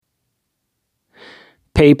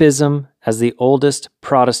Papism as the Oldest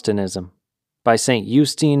Protestantism by St.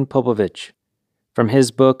 Justin Popović, from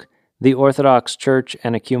his book, The Orthodox Church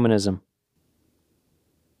and Ecumenism.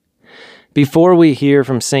 Before we hear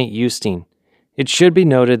from St. Justin, it should be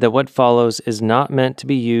noted that what follows is not meant to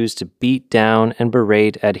be used to beat down and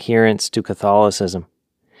berate adherents to Catholicism.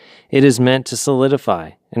 It is meant to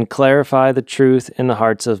solidify and clarify the truth in the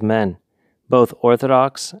hearts of men, both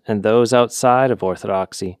Orthodox and those outside of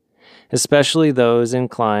Orthodoxy, especially those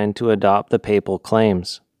inclined to adopt the papal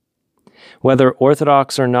claims. Whether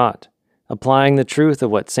Orthodox or not, applying the truth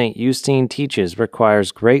of what St. Justin teaches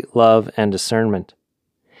requires great love and discernment.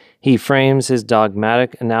 He frames his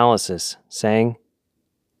dogmatic analysis, saying,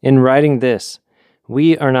 "In writing this,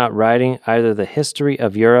 we are not writing either the history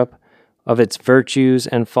of Europe, of its virtues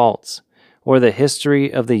and faults, or the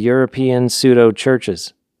history of the European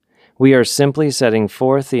pseudo-churches. We are simply setting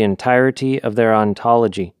forth the entirety of their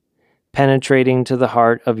ontology, penetrating to the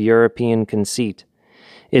heart of European conceit,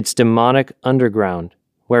 its demonic underground,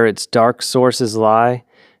 where its dark sources lie,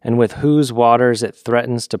 and with whose waters it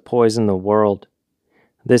threatens to poison the world.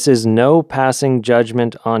 This is no passing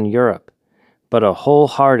judgment on Europe, but a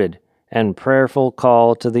wholehearted and prayerful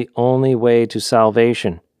call to the only way to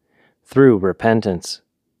salvation, through repentance."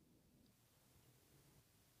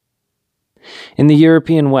 In the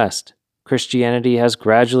European West, Christianity has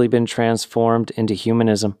gradually been transformed into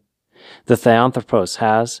humanism. The Theanthropos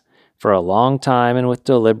has, for a long time and with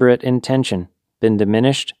deliberate intention, been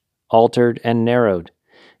diminished, altered, and narrowed,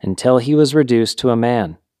 until he was reduced to a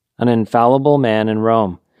man, an infallible man in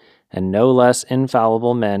Rome, and no less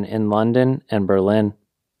infallible men in London and Berlin.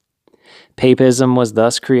 Papism was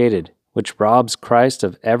thus created, which robs Christ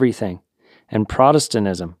of everything, and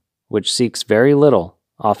Protestantism, which seeks very little,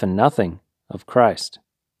 often nothing, of Christ.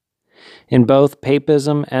 In both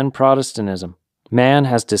Papism and Protestantism, man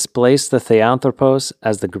has displaced the Theanthropos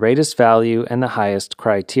as the greatest value and the highest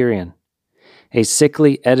criterion. A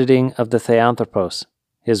sickly editing of the Theanthropos,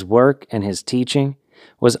 his work and his teaching,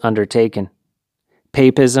 was undertaken.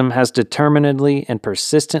 Papism has determinedly and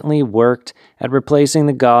persistently worked at replacing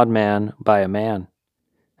the God-man by a man,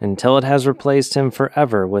 until it has replaced him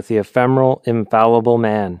forever with the ephemeral, infallible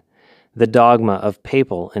man, the dogma of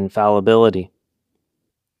papal infallibility.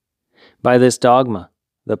 By this dogma,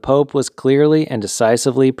 the Pope was clearly and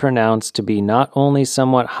decisively pronounced to be not only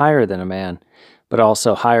somewhat higher than a man, but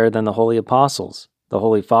also higher than the Holy Apostles, the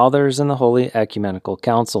Holy Fathers, and the Holy Ecumenical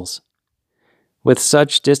Councils. With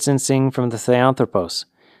such distancing from the Theanthropos,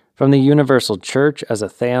 from the universal Church as a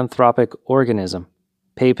theanthropic organism,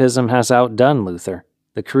 Papism has outdone Luther,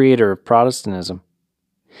 the creator of Protestantism.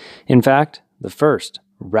 In fact, the first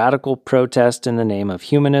radical protest in the name of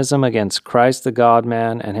humanism against Christ the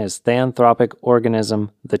God-man and his theanthropic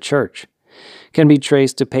organism, the Church, can be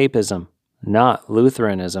traced to Papism, not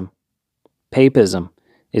Lutheranism. Papism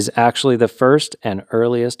is actually the first and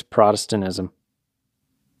earliest Protestantism.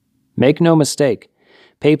 Make no mistake,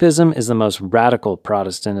 Papism is the most radical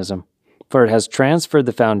Protestantism, for it has transferred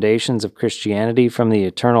the foundations of Christianity from the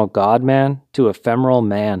eternal God-man to ephemeral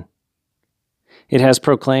man. It has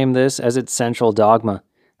proclaimed this as its central dogma,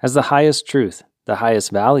 as the highest truth, the highest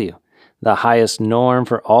value, the highest norm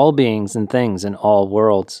for all beings and things in all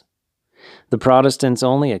worlds. The Protestants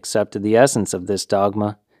only accepted the essence of this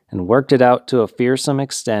dogma and worked it out to a fearsome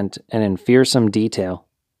extent and in fearsome detail.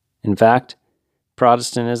 In fact,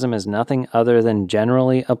 Protestantism is nothing other than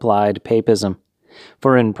generally applied Papism,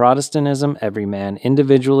 for in Protestantism every man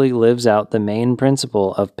individually lives out the main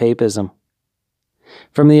principle of Papism.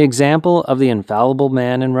 From the example of the infallible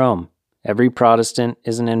man in Rome, every Protestant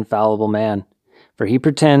is an infallible man, for he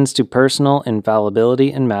pretends to personal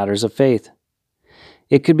infallibility in matters of faith.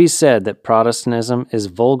 It could be said that Protestantism is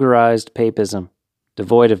vulgarized Papism,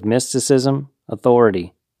 devoid of mysticism,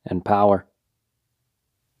 authority, and power.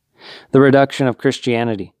 The reduction of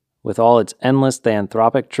Christianity, with all its endless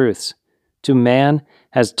theanthropic truths, to man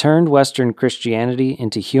has turned Western Christianity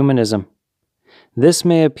into humanism. This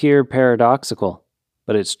may appear paradoxical,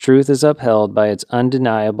 but its truth is upheld by its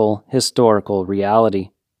undeniable historical reality.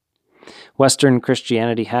 Western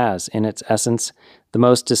Christianity has, in its essence, the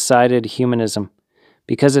most decided humanism,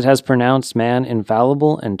 because it has pronounced man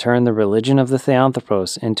infallible and turned the religion of the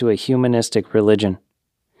Theanthropos into a humanistic religion.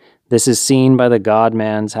 This is seen by the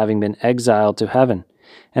God-man's having been exiled to heaven,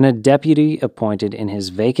 and a deputy appointed in his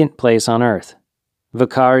vacant place on earth,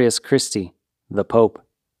 Vicarius Christi, the Pope.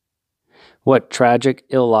 What tragic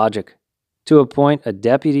illogic, to appoint a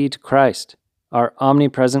deputy to Christ, our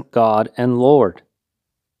omnipresent God and Lord.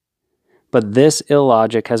 But this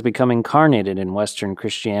illogic has become incarnated in Western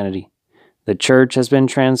Christianity. The Church has been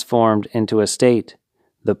transformed into a state.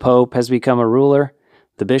 The Pope has become a ruler.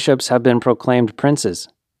 The bishops have been proclaimed princes.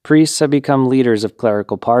 Priests have become leaders of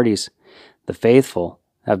clerical parties. The faithful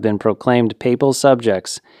have been proclaimed papal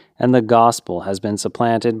subjects, and the gospel has been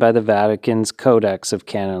supplanted by the Vatican's Codex of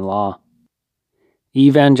Canon Law.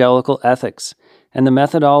 Evangelical ethics and the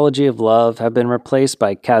methodology of love have been replaced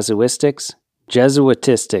by casuistics,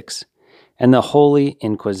 Jesuitistics, and the Holy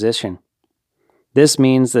Inquisition. This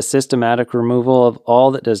means the systematic removal of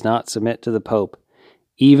all that does not submit to the Pope,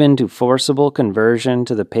 even to forcible conversion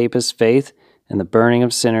to the Papist faith and the burning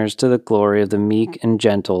of sinners to the glory of the meek and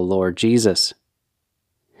gentle Lord Jesus.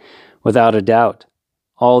 Without a doubt,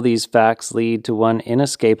 all these facts lead to one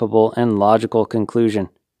inescapable and logical conclusion,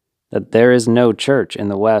 that there is no church in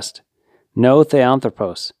the West, no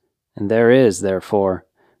theanthropos, and there is, therefore,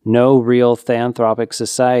 no real theanthropic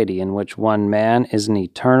society in which one man is an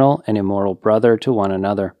eternal and immortal brother to one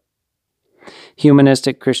another.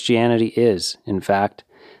 Humanistic Christianity is, in fact,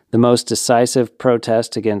 the most decisive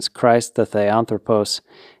protest against Christ the Theanthropos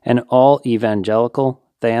and all evangelical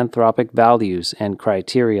theanthropic values and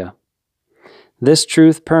criteria. This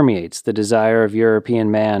truth permeates the desire of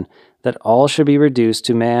European man that all should be reduced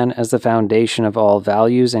to man as the foundation of all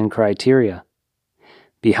values and criteria.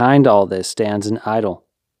 Behind all this stands an idol,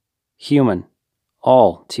 human,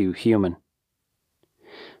 all too human.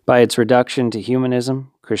 By its reduction to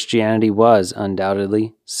humanism, Christianity was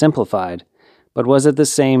undoubtedly simplified, but was at the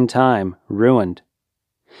same time ruined.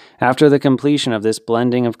 After the completion of this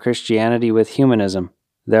blending of Christianity with humanism,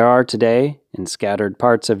 there are today, in scattered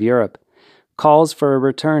parts of Europe, calls for a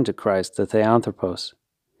return to Christ the Theanthropos.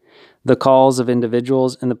 The calls of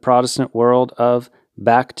individuals in the Protestant world of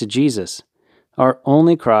 "back to Jesus" are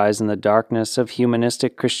only cries in the darkness of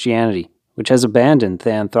humanistic Christianity, which has abandoned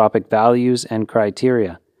theanthropic values and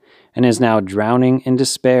criteria, and is now drowning in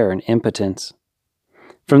despair and impotence.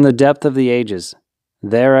 From the depth of the ages,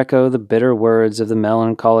 there echo the bitter words of the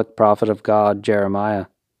melancholic prophet of God, Jeremiah,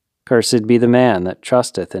 "Cursed be the man that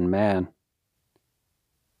trusteth in man."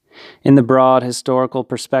 In the broad historical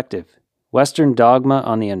perspective, Western dogma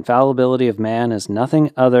on the infallibility of man is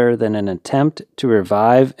nothing other than an attempt to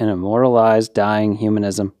revive and immortalize dying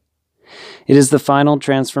humanism. It is the final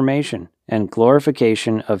transformation and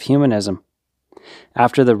glorification of humanism.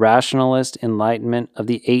 After the rationalist enlightenment of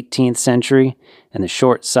the 18th century and the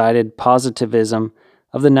short-sighted positivism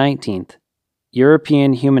of the 19th,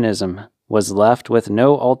 European humanism was left with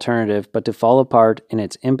no alternative but to fall apart in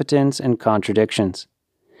its impotence and contradictions.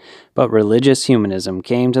 But religious humanism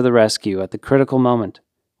came to the rescue at the critical moment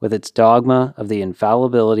with its dogma of the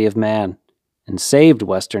infallibility of man, and saved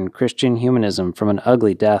Western Christian humanism from an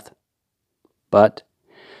ugly death. But,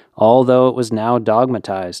 although it was now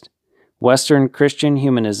dogmatized, Western Christian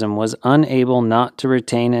humanism was unable not to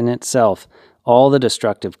retain in itself all the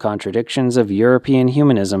destructive contradictions of European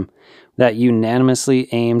humanism that unanimously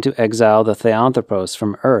aimed to exile the Theanthropos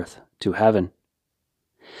from earth to heaven.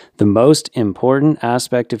 The most important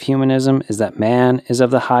aspect of humanism is that man is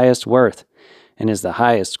of the highest worth and is the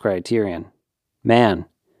highest criterion. Man,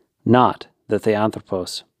 not the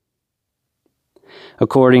Theanthropos.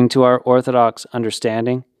 According to our Orthodox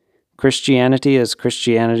understanding, Christianity is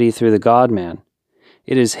Christianity through the God-man.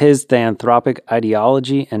 It is his theanthropic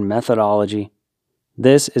ideology and methodology.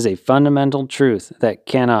 This is a fundamental truth that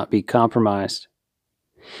cannot be compromised.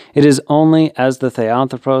 It is only as the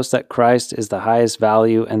Theanthropos that Christ is the highest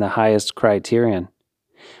value and the highest criterion.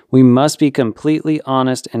 We must be completely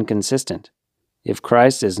honest and consistent. If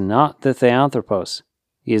Christ is not the Theanthropos,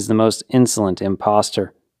 he is the most insolent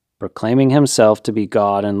impostor, proclaiming himself to be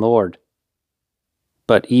God and Lord.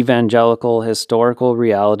 But evangelical historical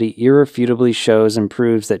reality irrefutably shows and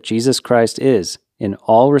proves that Jesus Christ is, in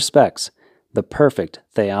all respects, the perfect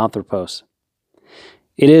Theanthropos.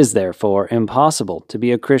 It is, therefore, impossible to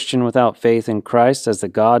be a Christian without faith in Christ as the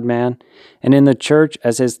God-man and in the Church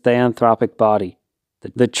as his theanthropic body,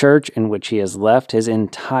 the Church in which he has left his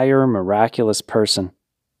entire miraculous person.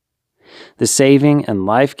 The saving and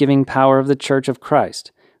life-giving power of the Church of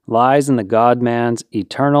Christ lies in the God-man's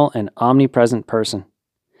eternal and omnipresent person.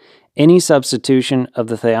 Any substitution of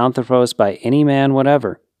the Theanthropos by any man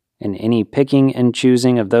whatever, and any picking and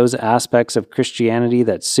choosing of those aspects of Christianity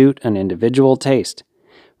that suit an individual taste,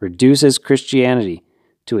 reduces Christianity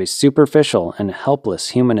to a superficial and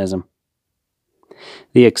helpless humanism.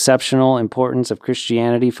 The exceptional importance of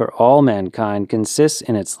Christianity for all mankind consists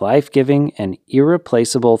in its life-giving and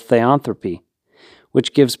irreplaceable theanthropy,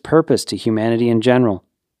 which gives purpose to humanity in general,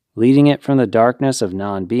 leading it from the darkness of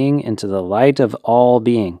non-being into the light of all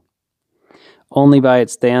being. Only by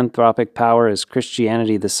its theanthropic power is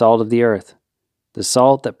Christianity the salt of the earth, the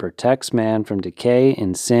salt that protects man from decay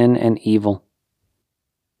in sin and evil.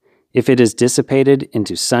 If it is dissipated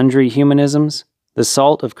into sundry humanisms, the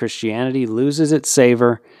salt of Christianity loses its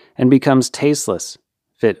savor and becomes tasteless,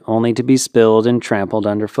 fit only to be spilled and trampled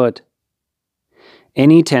underfoot.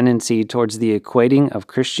 Any tendency towards the equating of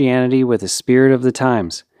Christianity with the spirit of the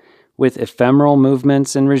times, with ephemeral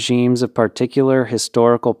movements and regimes of particular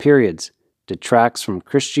historical periods, detracts from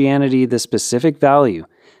Christianity the specific value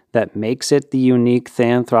that makes it the unique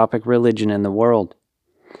theanthropic religion in the world.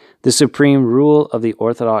 The supreme rule of the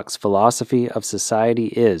orthodox philosophy of society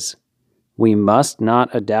is, we must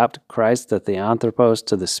not adapt Christ the Theanthropos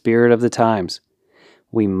to the spirit of the times.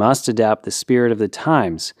 We must adapt the spirit of the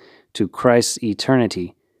times to Christ's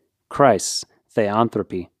eternity, Christ's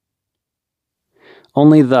theanthropy.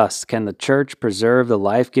 Only thus can the Church preserve the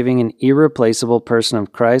life-giving and irreplaceable person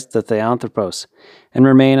of Christ the Theanthropos, and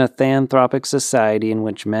remain a theanthropic society in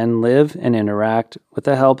which men live and interact with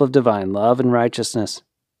the help of divine love and righteousness,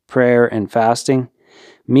 prayer and fasting,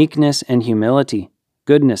 meekness and humility,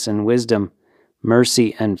 goodness and wisdom,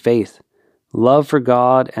 mercy and faith, love for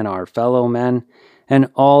God and our fellow men, and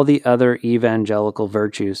all the other evangelical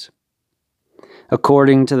virtues.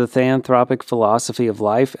 According to the theanthropic philosophy of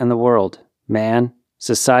life and the world, man,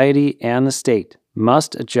 society, and the state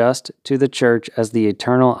must adjust to the Church as the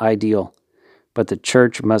eternal ideal, but the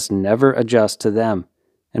Church must never adjust to them,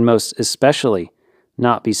 and most especially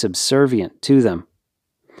not be subservient to them.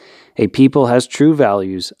 A people has true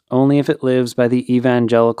values only if it lives by the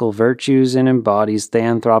evangelical virtues and embodies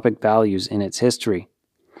theanthropic values in its history.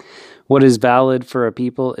 What is valid for a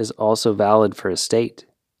people is also valid for a state.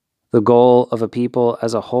 The goal of a people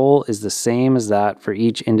as a whole is the same as that for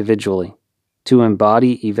each individually, to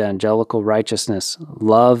embody evangelical righteousness,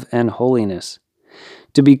 love, and holiness,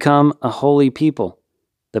 to become a holy people,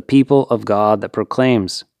 the people of God that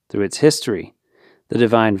proclaims, through its history, the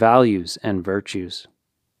divine values and virtues.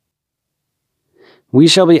 We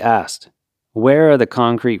shall be asked, where are the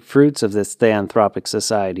concrete fruits of this theanthropic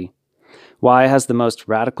society? Why has the most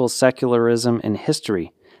radical secularism in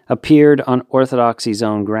history appeared on orthodoxy's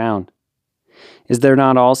own ground? Is there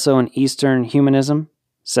not also an Eastern humanism,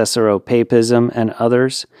 Papism and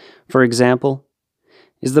others, for example?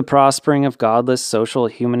 Is the prospering of godless social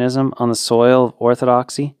humanism on the soil of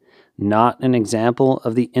orthodoxy not an example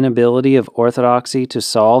of the inability of orthodoxy to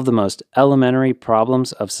solve the most elementary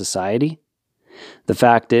problems of society? The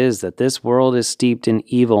fact is that this world is steeped in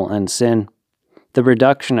evil and sin. The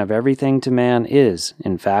reduction of everything to man is,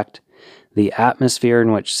 in fact, the atmosphere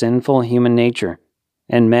in which sinful human nature,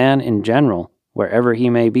 and man in general, wherever he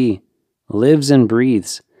may be, lives and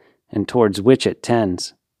breathes, and towards which it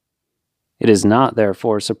tends. It is not,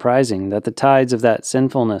 therefore, surprising that the tides of that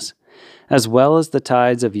sinfulness, as well as the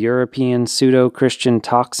tides of European pseudo-Christian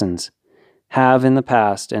toxins, have in the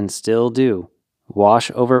past and still do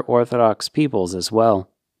wash over Orthodox peoples as well.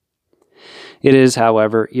 It is,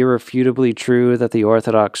 however, irrefutably true that the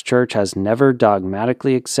Orthodox Church has never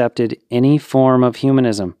dogmatically accepted any form of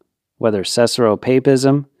humanism, whether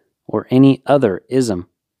Papism or any other ism.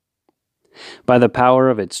 By the power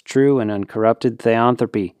of its true and uncorrupted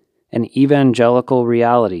theanthropy and evangelical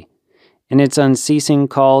reality, and its unceasing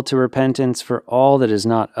call to repentance for all that is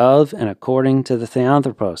not of and according to the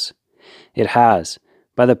Theanthropos, it has,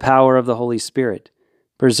 by the power of the Holy Spirit,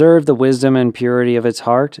 preserved the wisdom and purity of its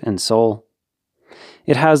heart and soul.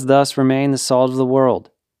 It has thus remained the salt of the world,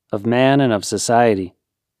 of man and of society.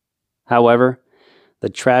 However, the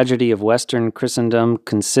tragedy of Western Christendom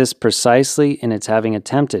consists precisely in its having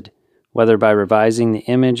attempted, whether by revising the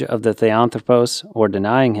image of the Theanthropos or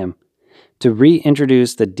denying him, to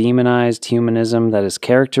reintroduce the demonized humanism that is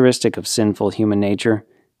characteristic of sinful human nature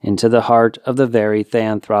into the heart of the very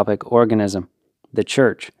theanthropic organism, the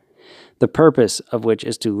Church, the purpose of which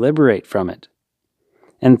is to liberate from it,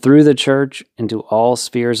 and through the Church into all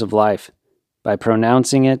spheres of life, by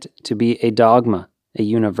pronouncing it to be a dogma, a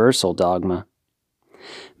universal dogma.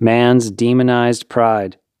 Man's demonized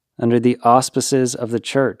pride, under the auspices of the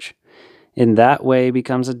Church, in that way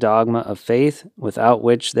becomes a dogma of faith without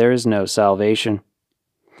which there is no salvation.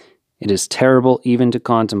 It is terrible even to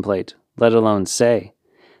contemplate, let alone say,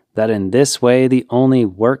 that in this way the only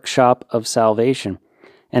workshop of salvation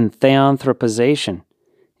and theanthropization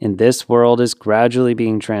in this world is gradually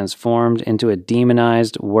being transformed into a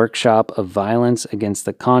demonized workshop of violence against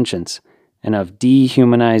the conscience and of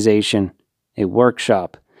dehumanization, a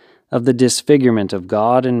workshop of the disfigurement of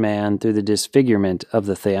God and man through the disfigurement of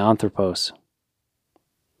the Theanthropos.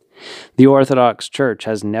 The Orthodox Church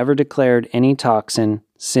has never declared any toxin,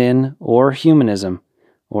 sin, or humanism,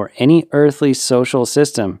 or any earthly social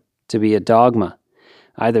system to be a dogma,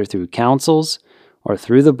 either through councils or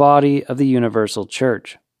through the body of the universal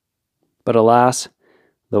Church. But alas,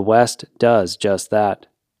 the West does just that.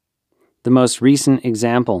 The most recent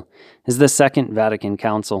example is the Second Vatican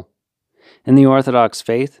Council. In the Orthodox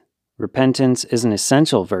faith, repentance is an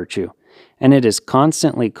essential virtue, and it is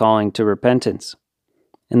constantly calling to repentance.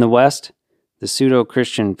 In the West, the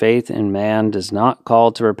pseudo-Christian faith in man does not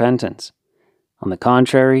call to repentance. On the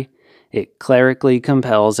contrary, it clerically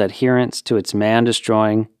compels adherence to its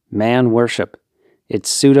man-destroying, man-worship, its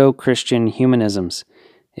pseudo-Christian humanisms,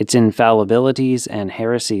 its infallibilities and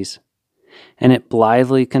heresies, and it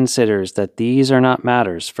blithely considers that these are not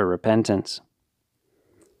matters for repentance.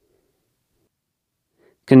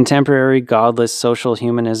 Contemporary godless social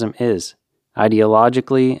humanism is,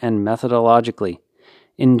 ideologically and methodologically,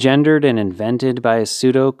 engendered and invented by a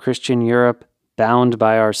pseudo-Christian Europe bound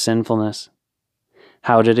by our sinfulness.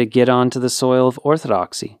 How did it get onto the soil of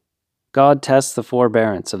orthodoxy? God tests the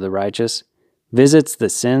forbearance of the righteous, visits the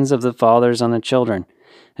sins of the fathers on the children,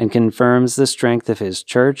 and confirms the strength of his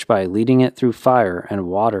church by leading it through fire and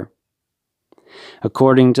water.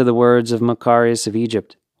 According to the words of Macarius of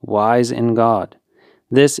Egypt, wise in God,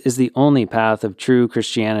 this is the only path of true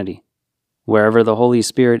Christianity. Wherever the Holy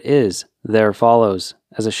Spirit is, there follows,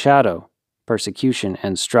 as a shadow, persecution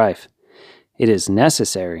and strife. It is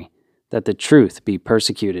necessary that the truth be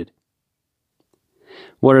persecuted.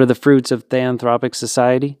 What are the fruits of theanthropic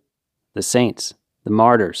society? The saints, the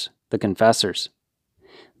martyrs, the confessors.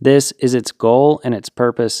 This is its goal and its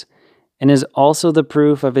purpose, and is also the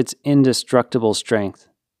proof of its indestructible strength,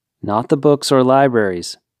 not the books or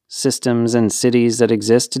libraries, systems and cities that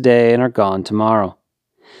exist today and are gone tomorrow.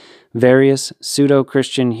 Various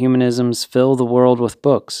pseudo-Christian humanisms fill the world with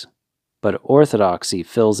books, but orthodoxy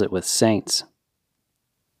fills it with saints.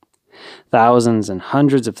 Thousands and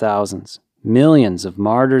hundreds of thousands, millions of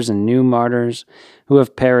martyrs and new martyrs who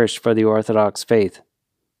have perished for the Orthodox faith.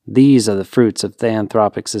 These are the fruits of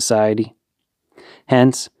theanthropic society.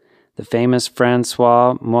 Hence, the famous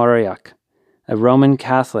Francois Mauriac, a Roman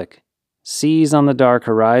Catholic, sees on the dark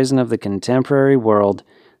horizon of the contemporary world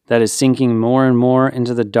that is sinking more and more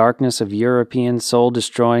into the darkness of European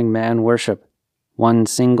soul-destroying man-worship, one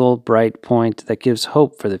single bright point that gives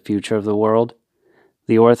hope for the future of the world,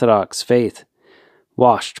 the Orthodox faith,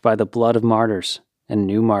 washed by the blood of martyrs and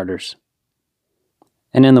new martyrs.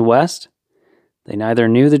 And in the West, they neither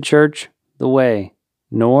knew the Church, the way,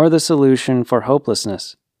 nor the solution for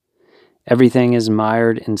hopelessness. Everything is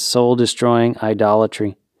mired in soul-destroying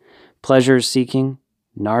idolatry, pleasure-seeking,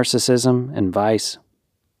 narcissism, and vice.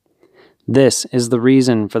 This is the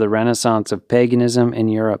reason for the renaissance of paganism in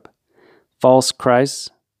Europe. False Christs,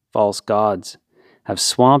 false gods, have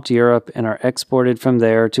swamped Europe and are exported from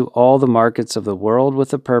there to all the markets of the world with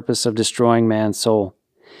the purpose of destroying man's soul,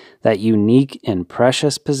 that unique and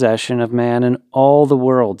precious possession of man in all the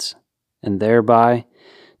worlds, and thereby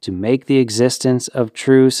to make the existence of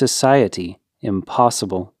true society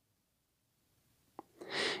impossible.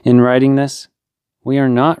 In writing this, we are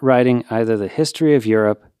not writing either the history of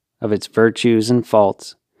Europe, of its virtues and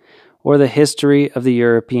faults, or the history of the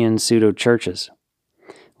European pseudo-churches.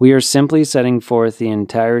 We are simply setting forth the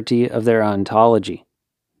entirety of their ontology,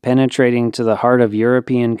 penetrating to the heart of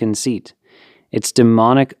European conceit, its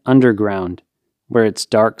demonic underground, where its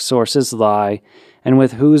dark sources lie, and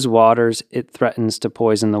with whose waters it threatens to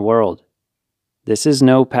poison the world. This is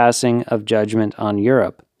no passing of judgment on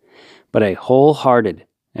Europe, but a wholehearted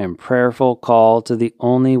and prayerful call to the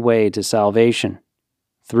only way to salvation,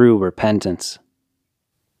 through repentance.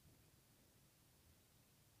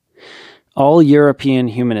 All European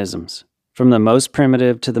humanisms, from the most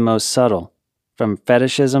primitive to the most subtle, from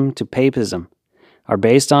fetishism to papism, are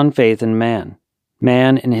based on faith in man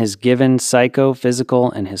in his given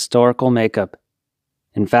psycho-physical and historical makeup.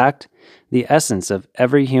 In fact, the essence of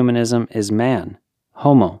every humanism is man,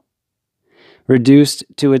 homo. Reduced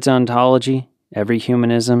to its ontology, every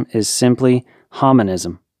humanism is simply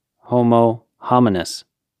hominism, homo hominis.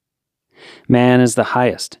 Man is the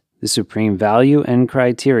highest, the supreme value and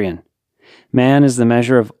criterion. Man is the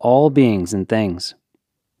measure of all beings and things.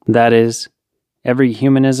 That is, every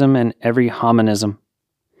humanism and every hominism.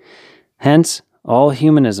 Hence, all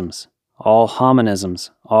humanisms, all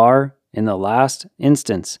hominisms are, in the last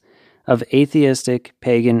instance, of atheistic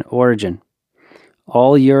pagan origin.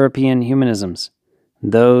 All European humanisms,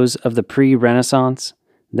 those of the pre-Renaissance,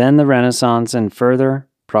 then the Renaissance and further,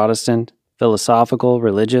 Protestant, philosophical,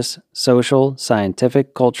 religious, social,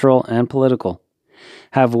 scientific, cultural, and political,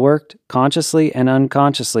 have worked consciously and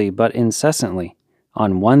unconsciously but incessantly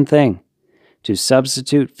on one thing, to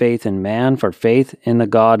substitute faith in man for faith in the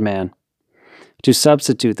God-man, to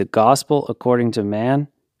substitute the gospel according to man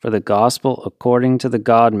for the gospel according to the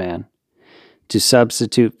God-man, to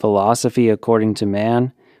substitute philosophy according to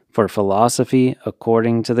man for philosophy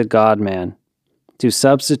according to the God-man, to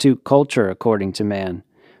substitute culture according to man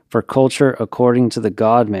for culture according to the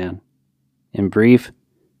God-man. In brief,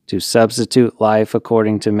 to substitute life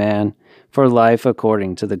according to man for life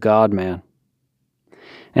according to the God-man.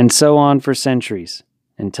 And so on for centuries,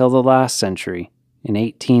 until the last century, in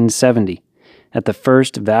 1870, at the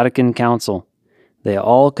First Vatican Council, they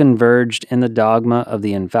all converged in the dogma of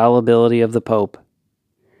the infallibility of the Pope.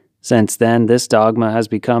 Since then, this dogma has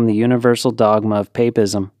become the universal dogma of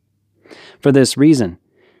Papism. For this reason,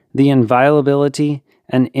 the inviolability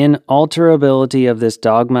and inalterability of this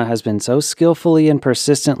dogma has been so skillfully and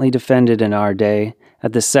persistently defended in our day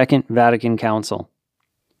at the Second Vatican Council.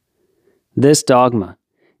 This dogma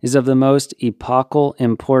is of the most epochal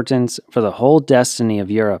importance for the whole destiny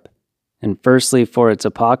of Europe, and firstly for its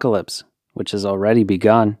apocalypse, which has already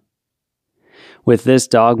begun. With this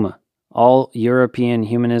dogma, all European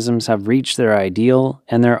humanisms have reached their ideal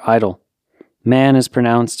and their idol. Man is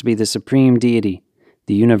pronounced to be the supreme deity,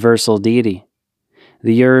 the universal deity.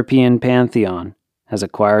 The European pantheon has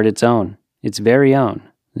acquired its very own,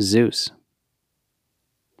 Zeus.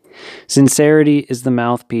 Sincerity is the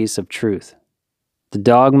mouthpiece of truth. The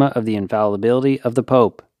dogma of the infallibility of the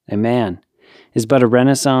Pope, a man, is but a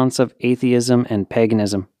renaissance of atheism and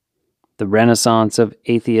paganism, the renaissance of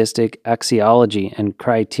atheistic axiology and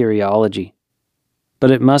criteriology. But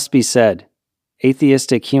it must be said,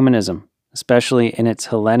 atheistic humanism, especially in its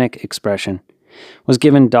Hellenic expression, was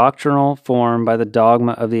given doctrinal form by the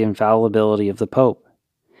dogma of the infallibility of the Pope.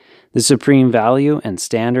 The supreme value and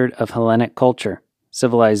standard of Hellenic culture,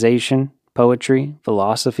 civilization, poetry,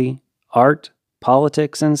 philosophy, art,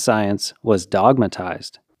 politics, and science was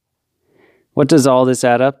dogmatized. What does all this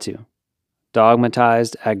add up to?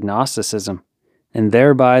 Dogmatized agnosticism, and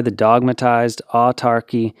thereby the dogmatized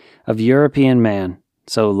autarky of European man,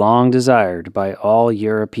 so long desired by all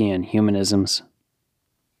European humanisms.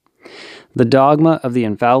 The dogma of the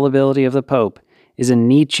infallibility of the Pope is a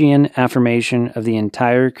Nietzschean affirmation of the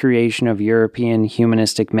entire creation of European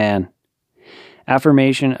humanistic man,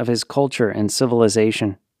 affirmation of his culture and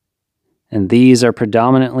civilization, and these are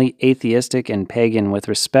predominantly atheistic and pagan with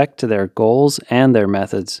respect to their goals and their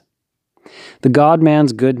methods. The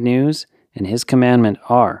God-man's good news and his commandment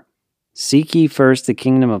are, "Seek ye first the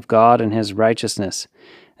kingdom of God and his righteousness,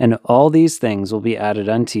 and all these things will be added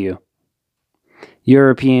unto you."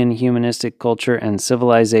 European humanistic culture and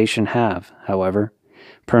civilization have, however,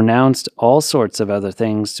 pronounced all sorts of other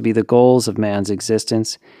things to be the goals of man's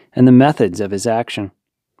existence and the methods of his action.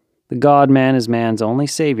 The God-man is man's only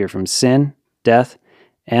savior from sin, death,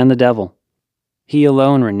 and the devil. He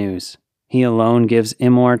alone renews. He alone gives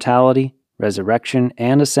immortality, resurrection,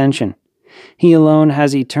 and ascension. He alone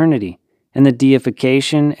has eternity, and the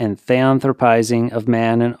deification and theanthropizing of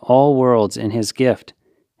man in all worlds in his gift,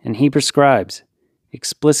 and he prescribes,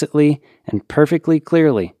 explicitly and perfectly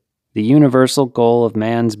clearly, the universal goal of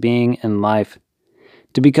man's being and life,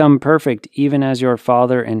 to become perfect even as your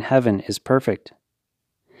Father in heaven is perfect.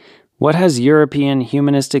 What has European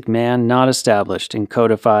humanistic man not established and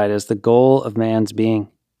codified as the goal of man's being?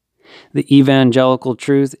 The evangelical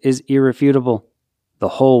truth is irrefutable. The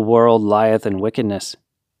whole world lieth in wickedness,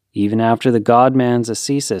 even after the God-man's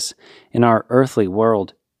ascesis in our earthly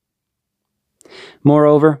world.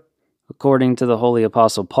 Moreover, according to the holy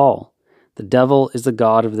apostle Paul, the devil is the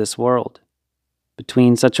god of this world.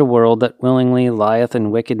 Between such a world that willingly lieth in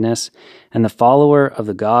wickedness and the follower of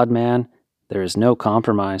the God-man, there is no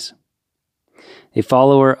compromise. A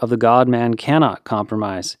follower of the God-man cannot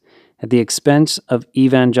compromise at the expense of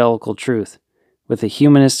evangelical truth with a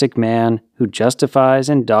humanistic man who justifies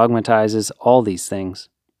and dogmatizes all these things.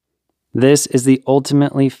 This is the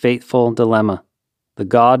ultimately fateful dilemma, the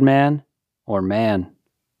God-man or man.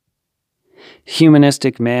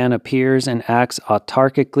 Humanistic man appears and acts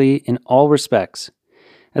autarkically in all respects,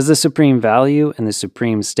 as the supreme value and the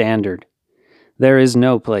supreme standard. There is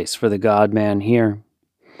no place for the God-man here.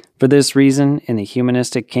 For this reason, in the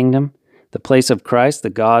humanistic kingdom, the place of Christ, the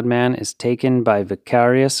God-man, is taken by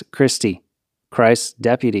Vicarius Christi, Christ's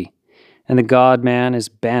deputy, and the God-man is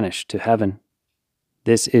banished to heaven.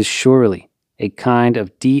 This is surely a kind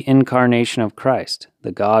of de-incarnation of Christ,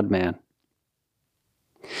 the God-man.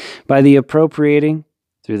 By the appropriating,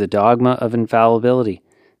 through the dogma of infallibility,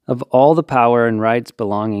 of all the power and rights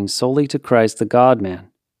belonging solely to Christ the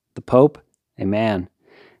God-man, the Pope, a man,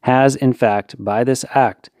 has in fact, by this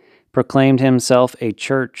act, proclaimed himself a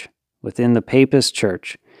church within the Papist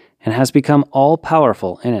Church, and has become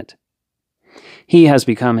all-powerful in it. He has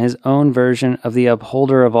become his own version of the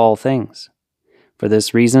upholder of all things. For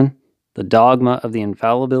this reason, the dogma of the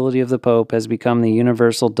infallibility of the Pope has become the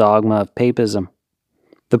universal dogma of Papism.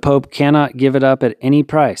 The Pope cannot give it up at any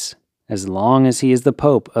price, as long as he is the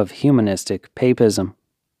Pope of humanistic Papism.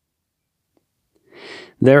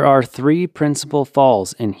 There are three principal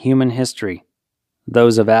falls in human history: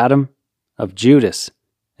 those of Adam, of Judas,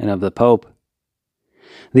 and of the Pope.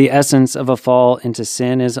 The essence of a fall into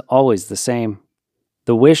sin is always the same: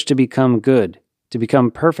 the wish to become good, to become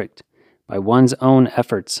perfect by one's own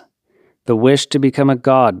efforts, the wish to become a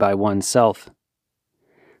god by oneself.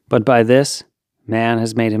 But by this, man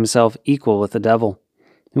has made himself equal with the devil,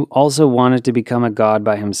 who also wanted to become a god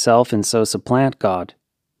by himself and so supplant God.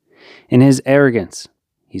 In his arrogance,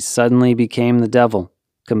 he suddenly became the devil,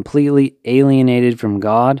 completely alienated from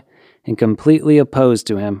God and completely opposed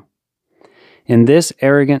to him. In this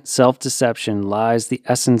arrogant self-deception lies the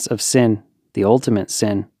essence of sin, the ultimate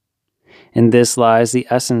sin. In this lies the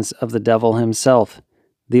essence of the devil himself,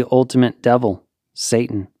 the ultimate devil,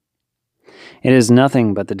 Satan. It is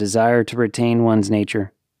nothing but the desire to retain one's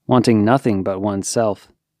nature, wanting nothing but oneself.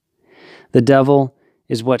 The devil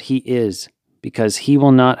is what he is because he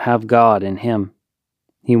will not have God in him.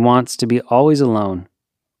 He wants to be always alone,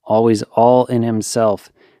 always all in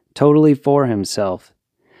himself, totally for himself,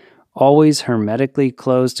 always hermetically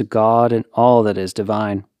closed to God and all that is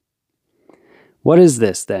divine. What is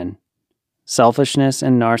this, then? Selfishness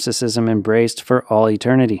and narcissism embraced for all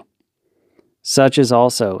eternity. Such is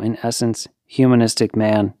also, in essence, humanistic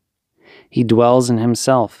man. He dwells in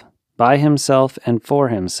himself, by himself and for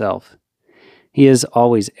himself. He is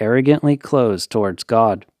always arrogantly closed towards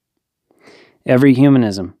God. Every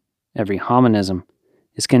humanism, every hominism,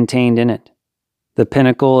 is contained in it. The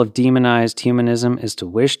pinnacle of demonized humanism is to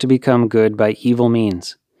wish to become good by evil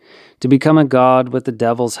means, to become a god with the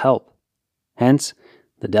devil's help. Hence,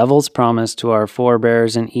 the devil's promise to our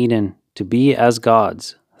forebears in Eden to be as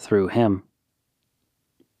gods through him.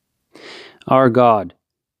 Our God,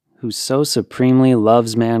 who so supremely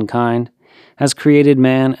loves mankind, has created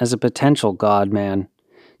man as a potential God-man,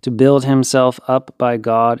 to build himself up by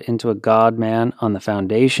God into a God-man on the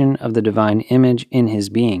foundation of the divine image in his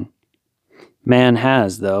being. Man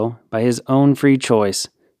has, though, by his own free choice,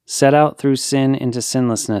 set out through sin into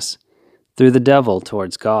sinlessness, through the devil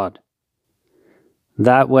towards God.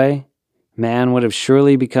 That way, man would have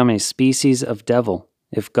surely become a species of devil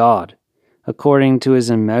if God, according to his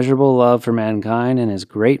immeasurable love for mankind and his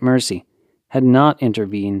great mercy, had not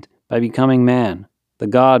intervened by becoming man, the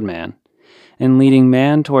God-man, and leading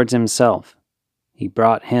man towards himself. He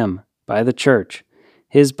brought him, by the Church,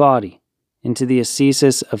 his body, into the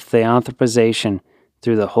ascesis of theanthropization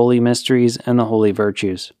through the holy mysteries and the holy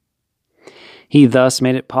virtues. He thus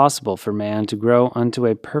made it possible for man to grow unto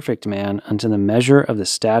a perfect man unto the measure of the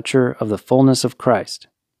stature of the fullness of Christ.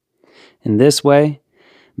 In this way,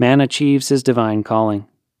 man achieves his divine calling,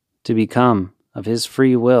 to become, of his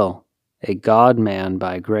free will, a God-man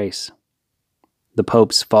by grace. The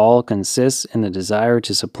Pope's fall consists in the desire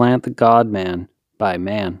to supplant the God-man by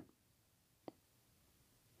man.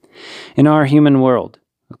 In our human world,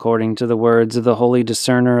 according to the words of the holy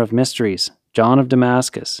discerner of mysteries, John of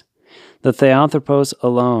Damascus, the Theanthropos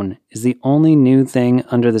alone is the only new thing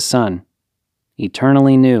under the sun,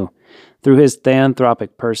 eternally new, through his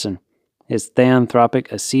theanthropic person, his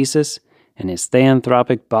theanthropic ascesis, and his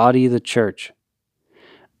theanthropic body, the Church.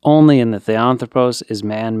 Only in the Theanthropos is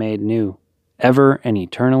man made new, ever and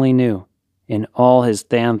eternally new, in all his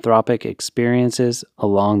theanthropic experiences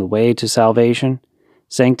along the way to salvation,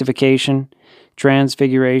 sanctification,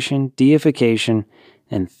 transfiguration, deification,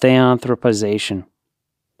 and theanthropization.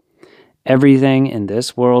 Everything in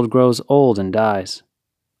this world grows old and dies.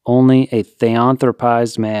 Only a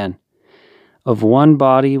theanthropized man, of one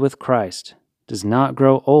body with Christ, does not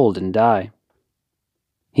grow old and die.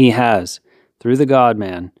 He has, through the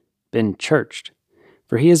God-man, been churched,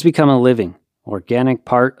 for he has become a living, organic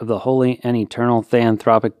part of the holy and eternal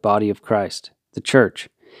theanthropic body of Christ, the Church,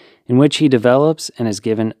 in which he develops and is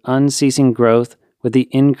given unceasing growth with the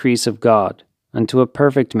increase of God, unto a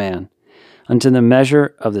perfect man, unto the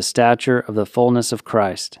measure of the stature of the fullness of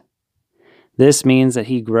Christ. This means that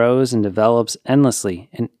he grows and develops endlessly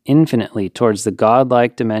and infinitely towards the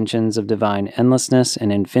godlike dimensions of divine endlessness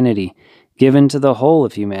and infinity given to the whole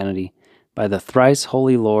of humanity by the thrice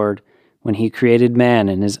holy Lord when he created man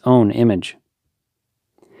in his own image.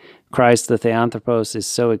 Christ the Theanthropos is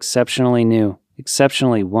so exceptionally new,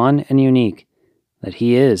 exceptionally one and unique, that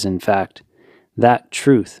he is, in fact, that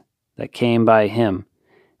truth that came by him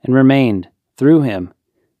and remained through him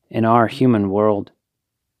in our human world.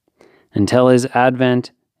 Until his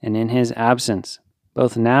advent and in his absence,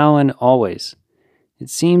 both now and always, it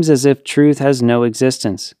seems as if truth has no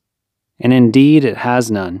existence, and indeed it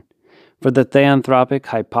has none, For the theanthropic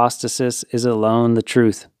hypostasis is alone the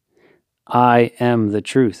truth. I am the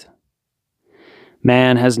truth.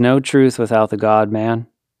 Man has no truth without the God-man,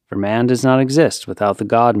 for man does not exist without the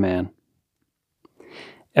God-man.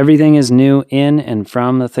 Everything is new in and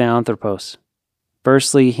from the theanthropos.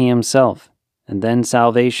 Firstly, he himself, and then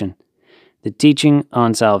salvation, the teaching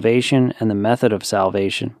on salvation and the method of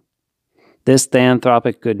salvation. This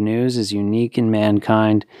theanthropic good news is unique in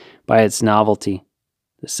mankind by its novelty,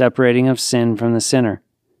 the separating of sin from the sinner,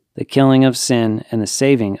 the killing of sin and the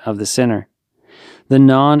saving of the sinner, the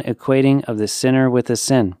non-equating of the sinner with the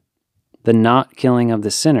sin, the not killing of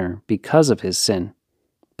the sinner because of his sin,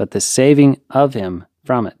 but the saving of him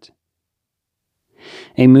from it.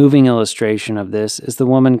 A moving illustration of this is the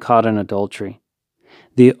woman caught in adultery.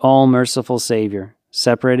 The all-merciful Savior,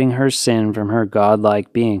 separating her sin from her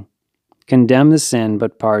godlike being, condemned the sin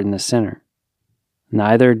but pardoned the sinner.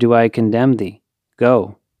 Neither do I condemn thee.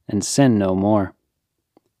 Go, and sin no more.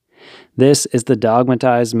 This is the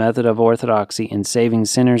dogmatized method of orthodoxy in saving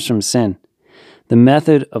sinners from sin, the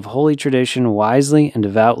method of holy tradition wisely and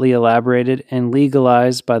devoutly elaborated and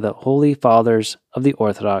legalized by the holy fathers of the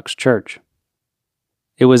Orthodox Church.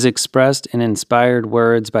 It was expressed in inspired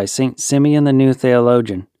words by St. Simeon the New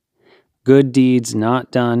Theologian. Good deeds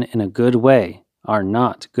not done in a good way are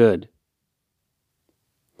not good.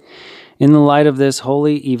 In the light of this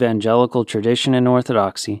holy evangelical tradition and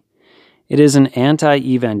orthodoxy, it is an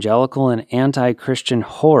anti-evangelical and anti-Christian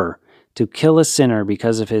horror to kill a sinner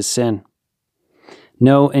because of his sin.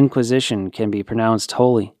 No inquisition can be pronounced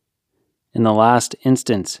holy. In the last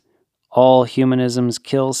instance, all humanisms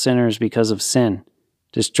kill sinners because of sin,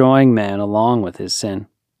 destroying man along with his sin.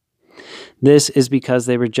 This is because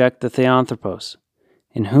they reject the theanthropos,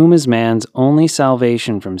 in whom is man's only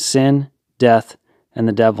salvation from sin, death, and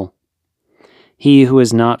the devil. He who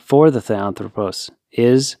is not for the theanthropos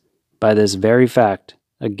is, by this very fact,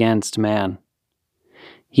 against man.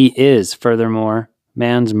 He is, furthermore,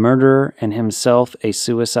 man's murderer and himself a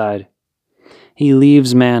suicide. He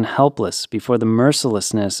leaves man helpless before the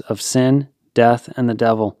mercilessness of sin, death, and the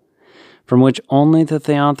devil, from which only the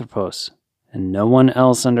theanthropos, and no one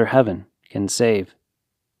else under heaven, can save.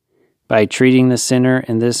 By treating the sinner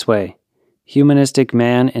in this way, humanistic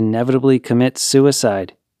man inevitably commits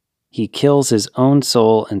suicide. He kills his own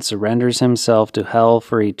soul and surrenders himself to hell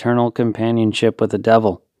for eternal companionship with the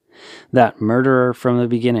devil, that murderer from the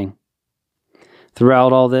beginning.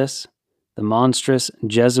 Throughout all this, the monstrous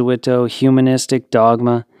Jesuito-humanistic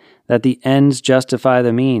dogma that the ends justify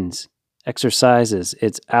the means exercises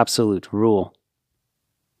its absolute rule.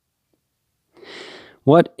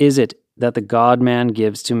 What is it that the God-man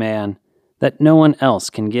gives to man that no one else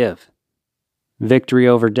can give? Victory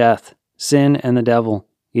over death, sin, and the devil,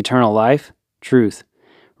 eternal life, truth,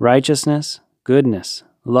 righteousness, goodness,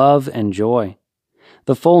 love, and joy,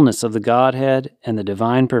 the fullness of the Godhead and the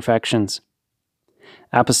divine perfections.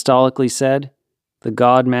 Apostolically said, the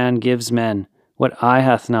God-man gives men what eye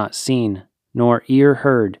hath not seen, nor ear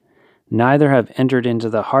heard, neither have entered into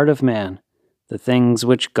the heart of man, the things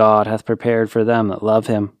which God hath prepared for them that love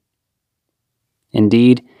him.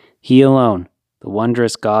 Indeed, he alone, the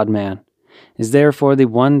wondrous God-man, is therefore the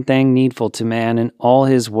one thing needful to man in all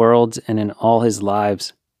his worlds and in all his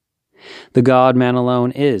lives. The God-man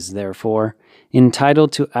alone is, therefore,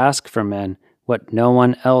 entitled to ask from men what no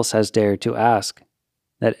one else has dared to ask,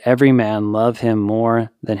 that every man love him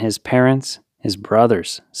more than his parents, his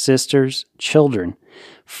brothers, sisters, children,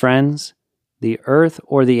 friends, the earth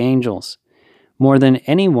or the angels, more than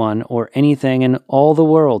anyone or anything in all the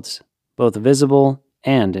worlds, both visible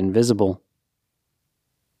and invisible.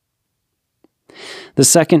 The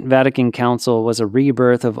Second Vatican Council was a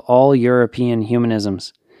rebirth of all European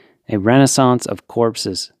humanisms, a renaissance of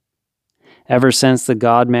corpses. Ever since the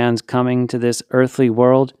God-man's coming to this earthly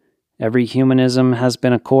world, every humanism has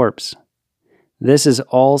been a corpse. This is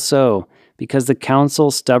all so because the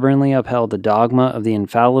Council stubbornly upheld the dogma of the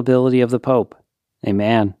infallibility of the Pope, a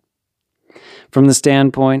man. From the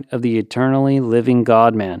standpoint of the eternally living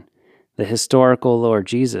God-man, the historical Lord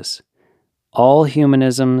Jesus, all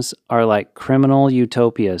humanisms are like criminal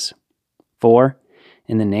utopias, for,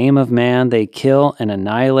 in the name of man, they kill and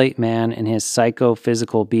annihilate man in his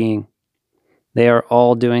psychophysical being. They are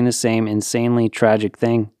all doing the same insanely tragic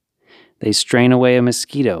thing. They strain away a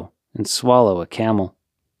mosquito and swallow a camel.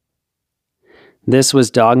 This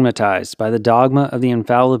was dogmatized by the dogma of the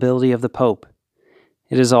infallibility of the Pope.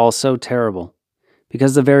 It is all so terrible,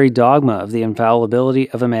 because the very dogma of the infallibility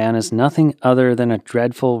of a man is nothing other than a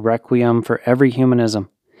dreadful requiem for every humanism,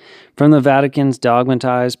 from the Vatican's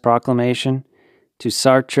dogmatized proclamation to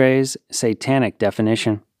Sartre's satanic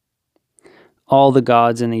definition. All the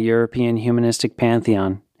gods in the European humanistic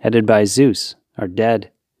pantheon, headed by Zeus, are dead.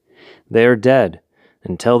 They are dead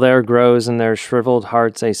until there grows in their shriveled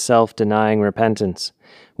hearts a self-denying repentance,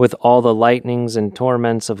 with all the lightnings and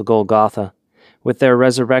torments of Golgotha, with their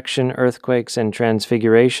resurrection, earthquakes, and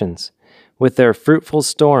transfigurations, with their fruitful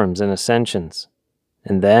storms and ascensions.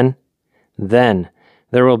 And then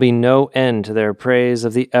there will be no end to their praise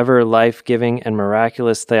of the ever life-giving and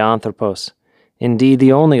miraculous Theanthropos, indeed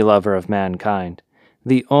the only lover of mankind,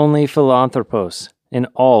 the only philanthropos in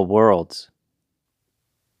all worlds.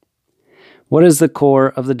 What is the core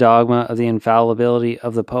of the dogma of the infallibility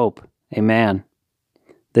of the Pope? A man.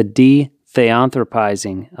 The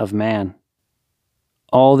de-theanthropizing of man.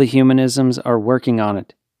 All the humanisms are working on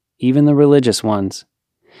it, even the religious ones.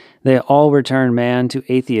 They all return man to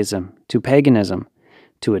atheism, to paganism,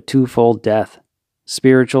 to a twofold death,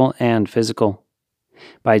 spiritual and physical.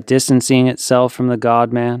 By distancing itself from the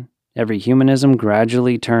God-man, every humanism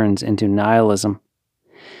gradually turns into nihilism.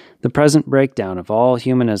 The present breakdown of all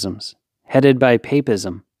humanisms, headed by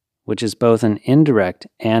Papism, which is both an indirect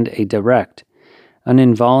and a direct, an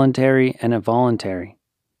involuntary and a voluntary,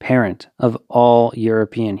 parent of all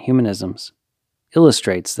European humanisms,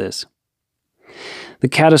 illustrates this. The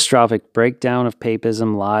catastrophic breakdown of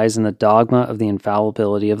Papism lies in the dogma of the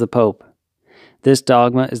infallibility of the Pope. This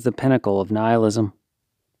dogma is the pinnacle of nihilism.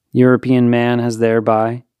 European man has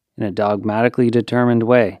thereby, in a dogmatically determined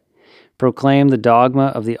way, proclaimed the dogma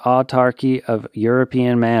of the autarky of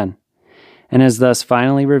European man, and has thus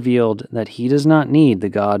finally revealed that he does not need the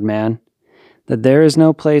God-man, that there is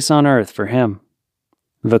no place on earth for him.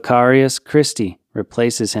 Vicarius Christi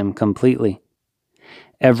replaces him completely.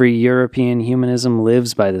 Every European humanism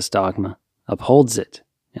lives by this dogma, upholds it,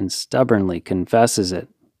 and stubbornly confesses it.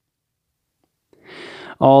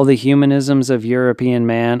 All the humanisms of European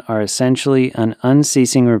man are essentially an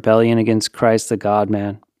unceasing rebellion against Christ the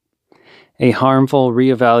God-man. A harmful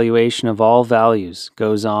reevaluation of all values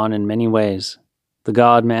goes on in many ways. The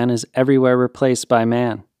God-man is everywhere replaced by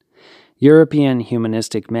man. European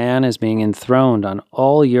humanistic man is being enthroned on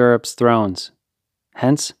all Europe's thrones.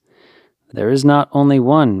 Hence, there is not only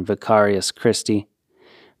one Vicarius Christi,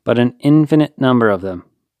 but an infinite number of them,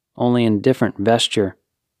 only in different vesture.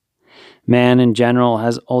 Man in general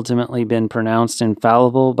has ultimately been pronounced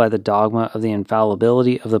infallible by the dogma of the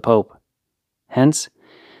infallibility of the Pope. Hence,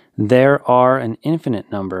 there are an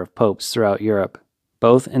infinite number of popes throughout Europe,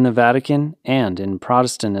 both in the Vatican and in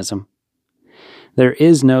Protestantism. There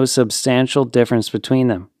is no substantial difference between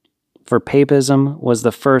them, for Papism was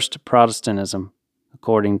the first Protestantism,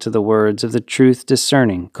 according to the words of the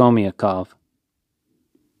truth-discerning Komiakov.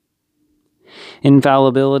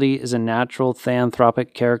 Infallibility is a natural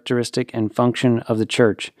theanthropic characteristic and function of the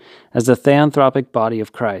Church as the theanthropic body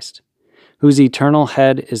of Christ, whose eternal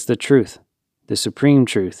head is the truth, the supreme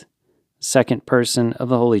truth, second person of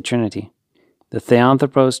the Holy Trinity, the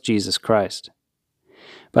Theanthropos Jesus Christ.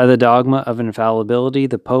 By the dogma of infallibility,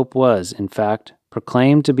 the Pope was, in fact,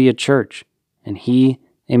 proclaimed to be a church, and he,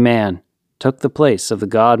 a man, took the place of the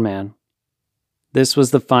God-man. This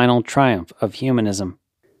was the final triumph of humanism.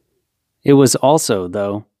 It was also,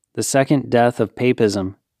 though, the second death of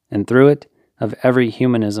Papism, and through it, of every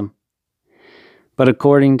humanism. But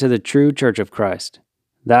according to the true Church of Christ,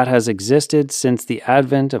 that has existed since the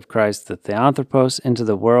advent of Christ the Theanthropos into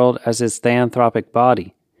the world as his theanthropic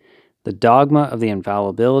body, the dogma of the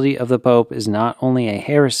infallibility of the Pope is not only a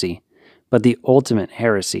heresy, but the ultimate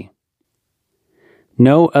heresy.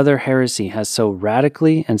 No other heresy has so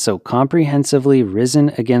radically and so comprehensively risen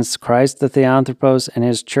against Christ the Theanthropos and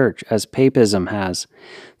his Church as Papism has,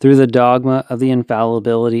 through the dogma of the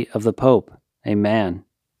infallibility of the Pope, a man.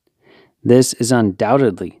 This is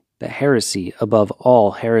undoubtedly the heresy above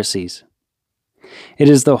all heresies. It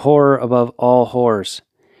is the horror above all horrors.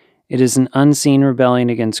 It is an unseen rebellion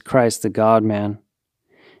against Christ the God-man.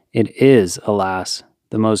 It is, alas,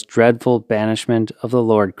 the most dreadful banishment of the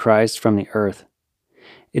Lord Christ from the earth.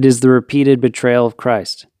 It is the repeated betrayal of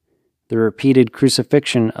Christ, the repeated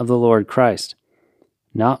crucifixion of the Lord Christ,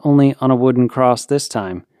 not only on a wooden cross this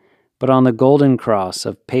time, but on the golden cross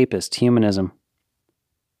of papist humanism.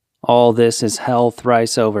 All this is hell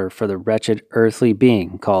thrice over for the wretched earthly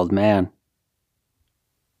being called man.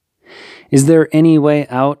 Is there any way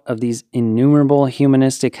out of these innumerable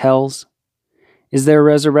humanistic hells? Is there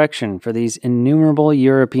resurrection for these innumerable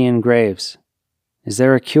European graves? Is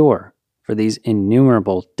there a cure for these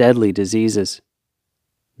innumerable deadly diseases?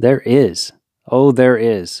 There is. Oh, there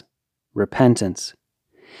is. Repentance.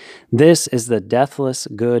 This is the deathless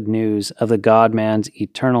good news of the God-man's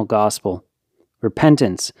eternal gospel.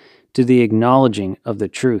 Repentance to the acknowledging of the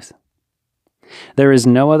truth. There is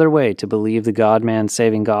no other way to believe the God-man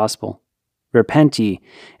saving gospel. Repent ye,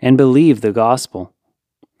 and believe the gospel.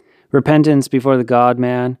 Repentance before the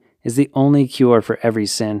God-man is the only cure for every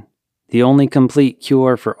sin, the only complete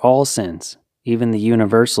cure for all sins, even the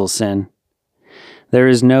universal sin. There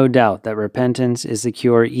is no doubt that repentance is the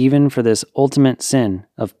cure even for this ultimate sin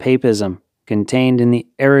of papism contained in the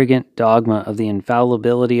arrogant dogma of the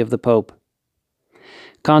infallibility of the Pope.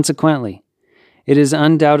 Consequently, it is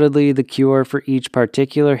undoubtedly the cure for each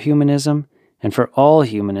particular humanism and for all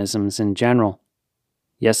humanisms in general.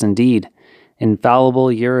 Yes, indeed,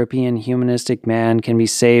 infallible European humanistic man can be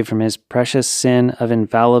saved from his precious sin of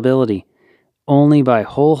infallibility only by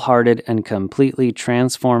wholehearted and completely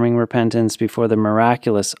transforming repentance before the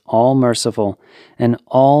miraculous, all-merciful, and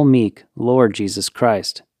all-meek Lord Jesus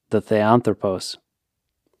Christ, the Theanthropos.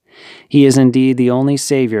 He is indeed the only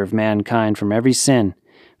Savior of mankind from every sin,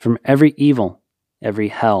 from every evil, every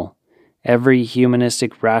hell, every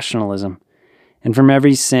humanistic rationalism, and from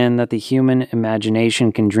every sin that the human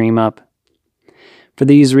imagination can dream up. For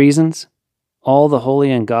these reasons, all the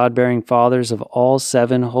holy and God-bearing fathers of all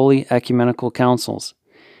 7 holy ecumenical councils,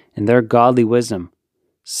 in their godly wisdom,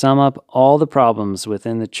 sum up all the problems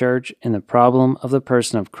within the Church in the problem of the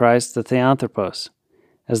person of Christ the Theanthropos,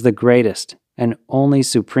 as the greatest and only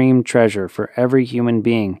supreme treasure for every human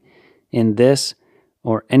being in this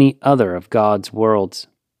or any other of God's worlds.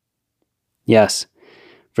 Yes,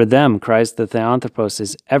 for them Christ the Theanthropos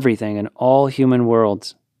is everything in all human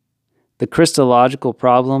worlds. The Christological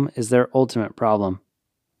problem is their ultimate problem.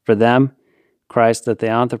 For them, Christ the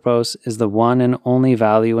Theanthropos is the one and only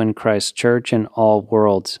value in Christ's church in all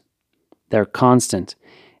worlds. Their constant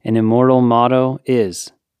and immortal motto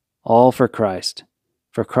is, all for Christ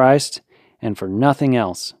and for nothing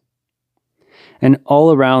else. And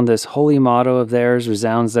all around this holy motto of theirs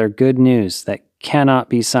resounds their good news that cannot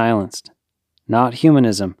be silenced. Not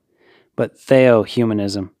humanism, but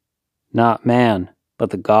theo-humanism. Not man,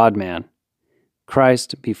 but the God-man.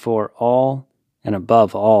 Christ before all and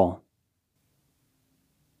above all.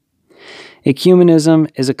 Ecumenism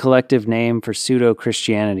is a collective name for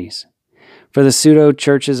pseudo-Christianities, for the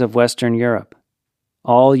pseudo-churches of Western Europe.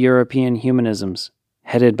 All European humanisms,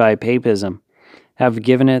 headed by Papism, have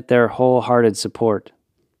given it their wholehearted support.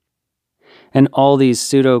 And all these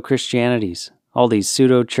pseudo-Christianities, all these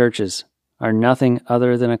pseudo-churches, are nothing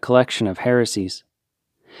other than a collection of heresies.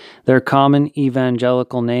 Their common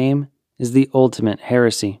evangelical name is the ultimate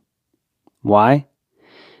heresy. Why?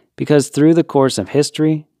 Because through the course of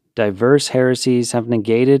history, diverse heresies have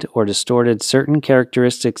negated or distorted certain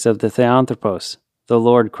characteristics of the Theanthropos, the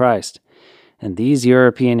Lord Christ, and these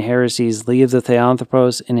European heresies leave the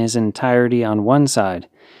Theanthropos in his entirety on one side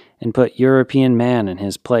and put European man in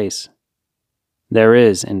his place. There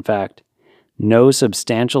is, in fact, no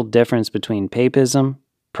substantial difference between Papism,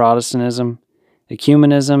 Protestantism,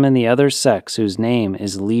 Ecumenism, and the other sects whose name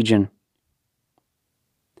is Legion.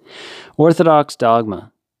 Orthodox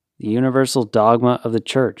dogma, the universal dogma of the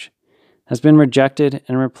Church, has been rejected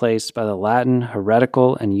and replaced by the Latin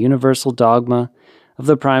heretical and universal dogma of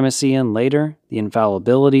the primacy and later the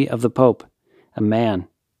infallibility of the Pope, a man.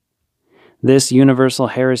 This universal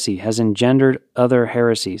heresy has engendered other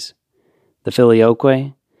heresies, the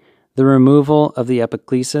filioque, the removal of the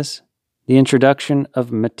epiclesis, the introduction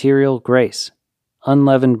of material grace,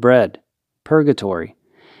 unleavened bread, purgatory,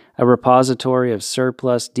 a repository of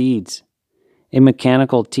surplus deeds, a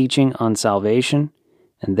mechanical teaching on salvation,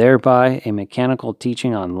 and thereby a mechanical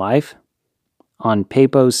teaching on life, on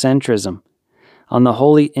papocentrism, on the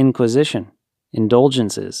Holy Inquisition,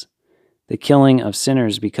 indulgences, the killing of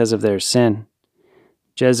sinners because of their sin,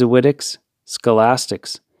 Jesuitics,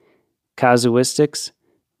 scholastics, casuistics,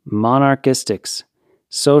 monarchistics,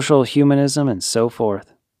 social humanism, and so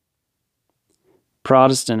forth.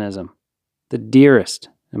 Protestantism, the dearest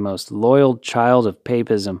and most loyal child of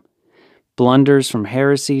Papism, blunders from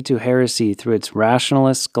heresy to heresy through its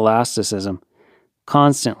rationalist scholasticism,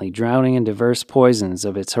 constantly drowning in diverse poisons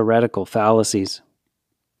of its heretical fallacies.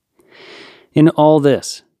 In all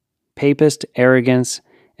this, papist arrogance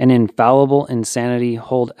and infallible insanity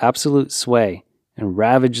hold absolute sway and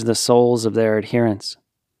ravage the souls of their adherents.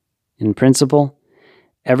 In principle,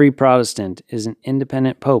 every Protestant is an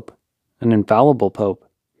independent pope, an infallible pope,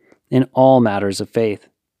 in all matters of faith.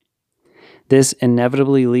 This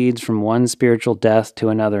inevitably leads from one spiritual death to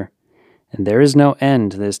another, and there is no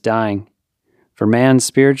end to this dying, for man's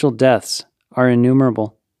spiritual deaths are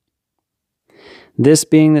innumerable. This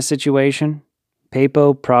being the situation,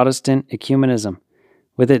 Papo-Protestant ecumenism,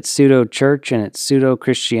 with its pseudo-church and its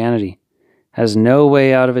pseudo-Christianity, has no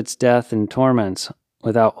way out of its death and torments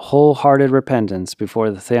without wholehearted repentance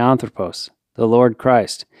before the Theanthropos, the Lord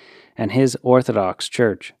Christ, and His Orthodox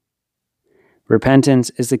Church. Repentance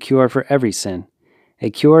is the cure for every sin, a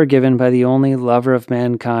cure given by the only lover of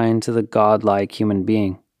mankind to the godlike human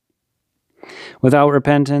being. Without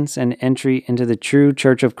repentance and entry into the true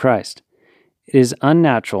Church of Christ, it is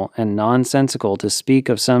unnatural and nonsensical to speak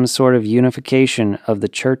of some sort of unification of the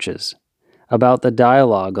churches, about the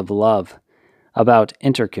dialogue of love, about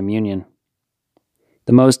intercommunion.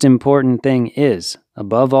 The most important thing is,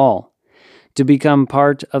 above all, to become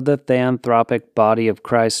part of the theanthropic body of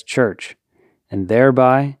Christ's church, and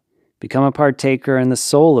thereby become a partaker in the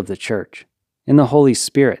soul of the church, in the Holy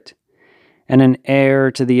Spirit, and an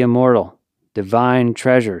heir to the immortal, divine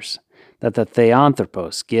treasures that the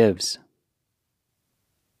Theanthropos gives.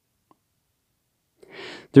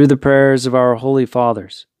 Through the prayers of our holy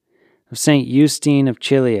fathers, of Saint Justine of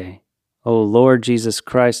Chile, O Lord Jesus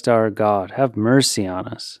Christ our God, have mercy on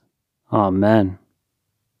us. Amen.